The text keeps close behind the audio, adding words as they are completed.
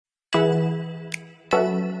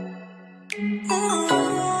Hello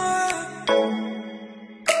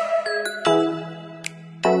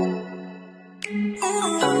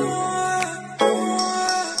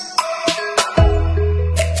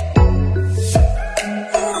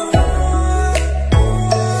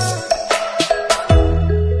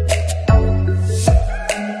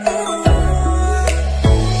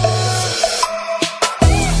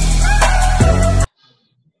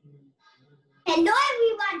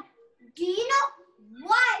everyone. Do you know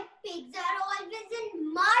why pigs are always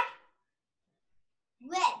in mud?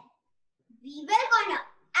 Well, we were gonna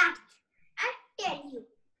act and tell you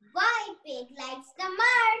why pig likes the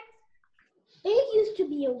mud. Pig used to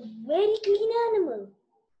be a very clean animal,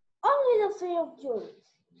 always afraid of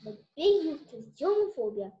germs. But pig used his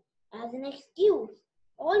germophobia as an excuse,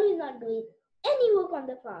 always not doing any work on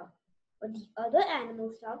the farm. But the other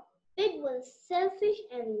animals thought pig was a selfish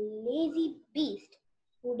and lazy beast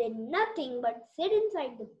who did nothing but sit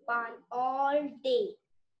inside the barn all day.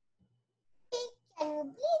 Can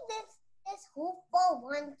you please lift this hoof for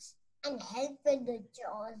once and help with the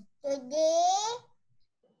chores today?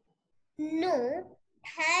 No,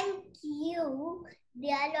 thank you.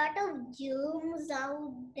 There are a lot of germs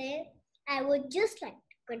out there. I would just like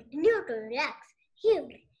to continue to relax here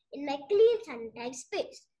in my clean sanitized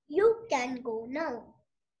space. You can go now.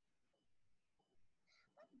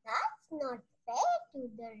 That's not fair to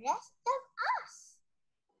the rest of us.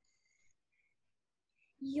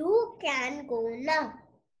 You can go now.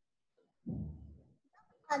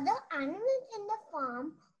 Other animals in the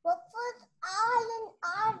farm work for hours and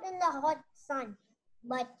hours in the hot sun.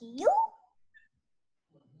 But you?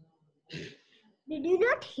 Did you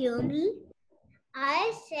not hear me?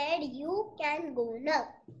 I said you can go now.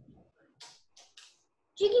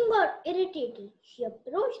 Chicken got irritated. She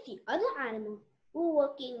approached the other animals who were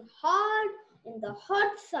working hard in the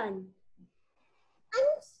hot sun.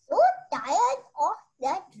 I'm so tired of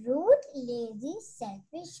that rude, lazy,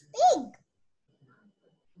 selfish pig.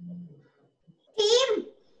 Team,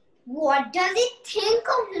 what does he think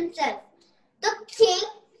of himself? The king?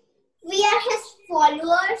 We are his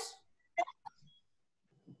followers.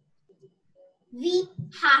 We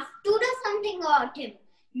have to do something about him.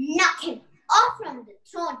 Knock him off from the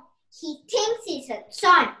throne. He thinks he's a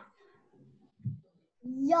son.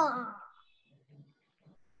 Yeah.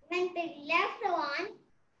 When Pig left the barn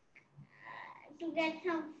to get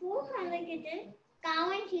some food from the kitchen,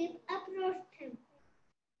 cow and sheep approached him.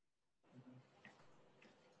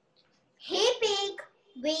 Hey Pig,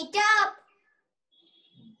 wait up.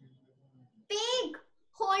 Pig,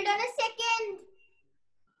 hold on a second.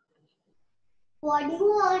 What do you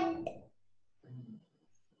want?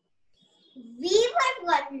 We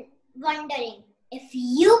were wondering if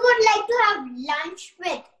you would like to have lunch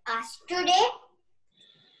with us today.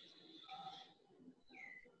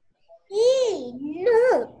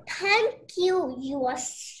 No, thank you. You are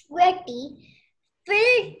sweaty,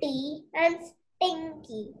 filthy, and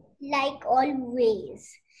stinky, like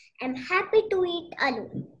always. I'm happy to eat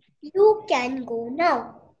alone. You can go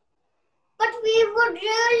now. But we would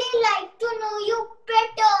really like to know you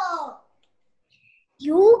better.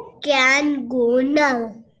 You can go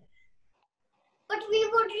now. But we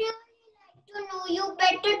would really like to know you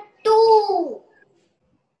better too.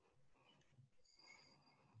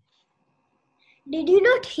 Did you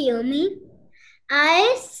not hear me?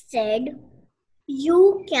 I said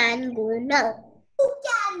you can go now. You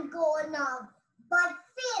can go now. But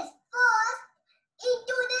face first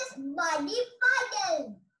into this muddy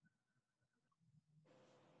puddle.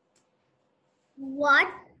 What?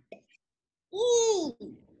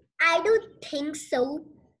 I don't think so.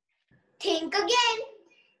 Think again.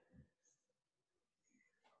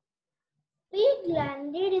 Pig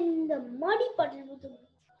landed in the muddy puddle with a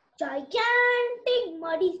gigantic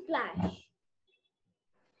muddy splash.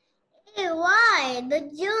 Hey, why? The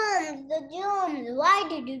germs. Why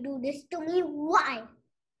did you do this to me? Why?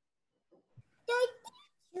 To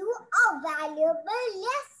teach you a valuable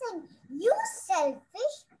lesson, you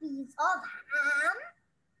selfish piece of ham.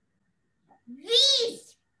 We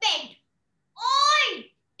spent all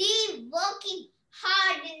day working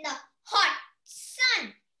hard in the hot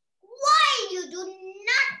sun. Why you do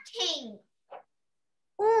nothing?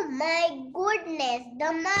 Oh my goodness,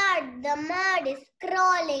 the mud is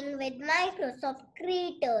crawling with Microsoft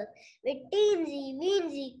creators, with teensy,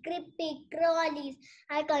 weensy, creepy crawlies.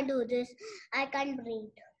 I can't do this. I can't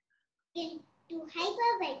breathe. To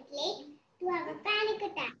hyperventilate, to have a panic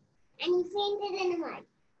attack, and he fainted in the mud.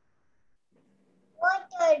 What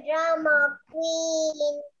a drama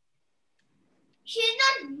queen. She's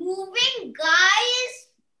not moving, guys.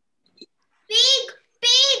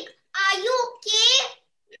 Pig, are you okay?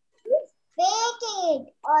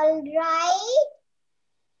 all right.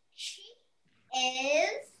 She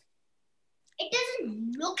is. It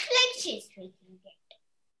doesn't look like she's faking it.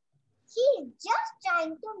 She's just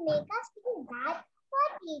trying to make us feel bad for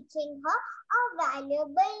teaching her a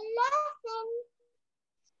valuable lesson.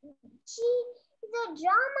 She is a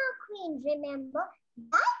drama queen, remember?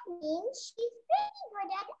 That means she's pretty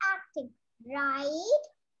good at acting, right?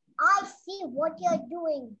 I see what you're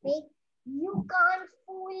doing, Big. You can't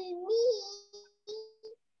fool me.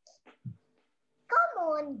 Come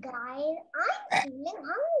on, guys. I'm feeling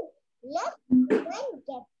hungry. Let's go and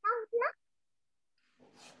get some snacks.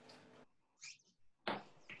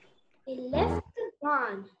 They left the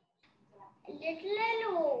barn.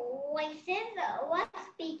 Little voices were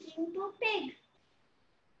speaking to Pig.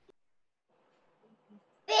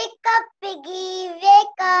 Wake up, Piggy.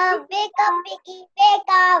 Wake up. Wake up, Piggy. Wake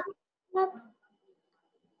up.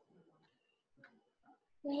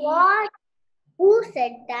 What? Who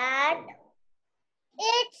said that?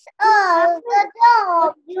 It's us, the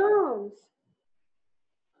dog. Jones.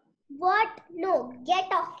 What? No,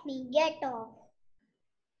 get off me. Get off.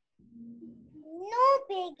 No,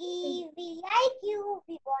 Piggy. We like you.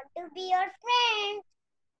 We want to be your friends.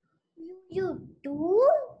 You do?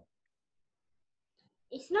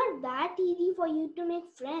 It's not that easy for you to make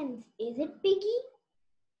friends, is it, Piggy?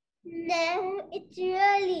 No, it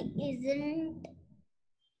really isn't.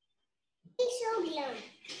 We're so glad.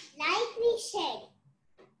 Like we said,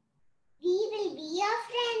 we will be your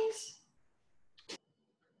friends.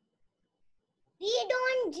 We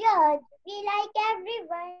don't judge. We like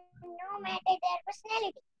everyone, no matter their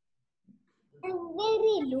personality. I'm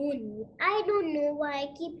very lonely. I don't know why I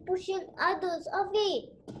keep pushing others away.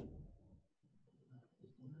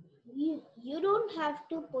 You don't have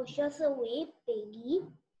to push us away, Piggy.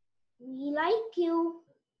 We like you.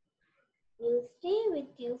 We'll stay with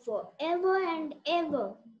you forever and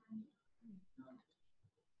ever.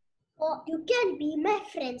 Oh, you can be my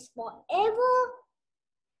friends forever.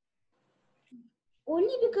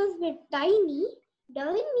 Only because we're tiny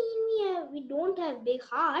doesn't mean we don't have big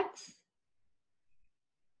hearts.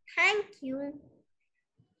 Thank you.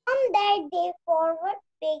 From that day forward,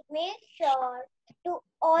 Pig made sure to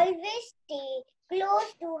always stay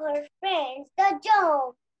close to her friends, the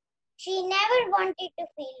germs. She never wanted to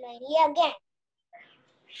feel lonely again.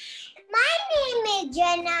 My name is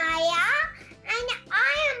Janaya and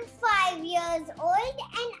I am 5 years old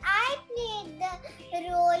and I played the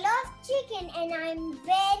role of chicken and I'm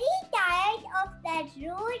very tired of that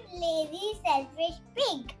rude, lazy, selfish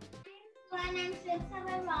pig. I'm 6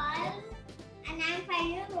 Agarwal and I'm 5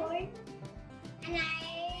 years old and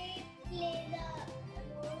I play the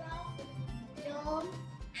role of Dom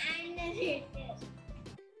and narrator.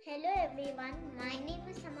 Hello everyone, my name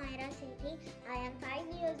is Samaira Sethi. I am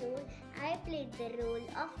 5 years old. I played the role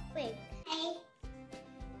of Pig. Hi,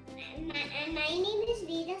 my name is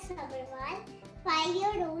Veera Sabharwal,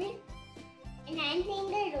 5-year-old, and I am playing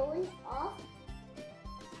the role of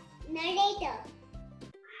narrator.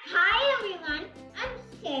 Hi everyone, I'm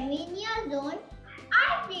 7 years old.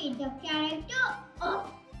 I played the character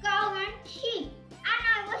of cow and sheep, and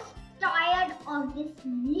I was tired of this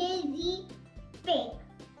lazy pig.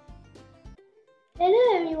 Hello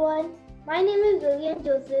everyone, my name is Lillian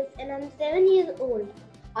Joseph and I'm 7 years old.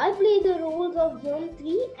 I play the roles of Germ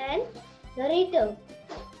 3 and narrator.